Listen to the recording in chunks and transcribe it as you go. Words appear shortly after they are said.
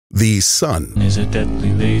The sun is a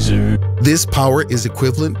deadly laser. This power is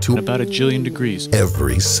equivalent to about 1,000,000,000 degrees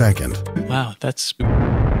every second. Wow, that's...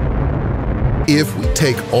 If we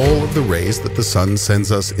take all of the rays that the sun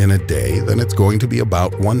sends us in a day, then it's going to be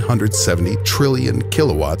about 170 trillion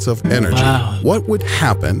kilowatts of energy. Wow. What would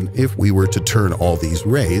happen if we were to turn all these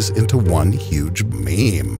rays into one huge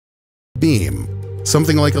beam?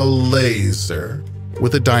 Something like a laser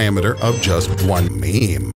with a diameter of just 1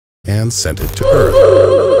 beam, and sent it to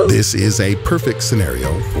Earth. This is a perfect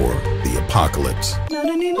scenario for the apocalypse. Not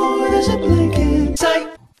anymore, there's a blanket sight.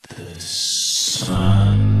 The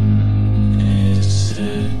sun is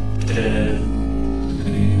a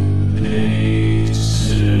deadly laser.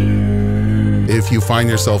 If you find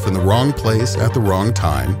yourself in the wrong place at the wrong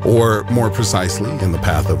time, or more precisely, in the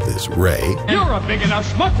path of this ray, you're a big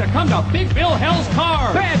enough schmuck to come to Big Bill Hell's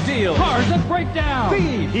Cars. Bad deal. Cars that break down.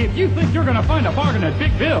 Speed. If you think you're gonna find a bargain at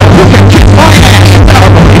Big Bill,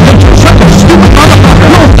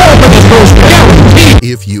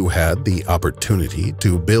 if you had the opportunity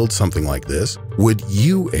to build something like this, would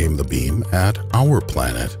you aim the beam at our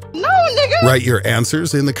planet? No, nigga! Write your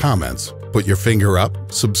answers in the comments. Put your finger up,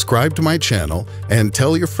 subscribe to my channel, and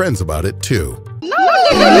tell your friends about it too. No,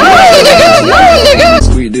 nigga! No, nigga! No, nigga!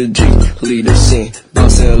 Squeeze the G, lead the scene,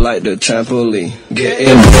 bouncing like the trampoline. Get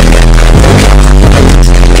in.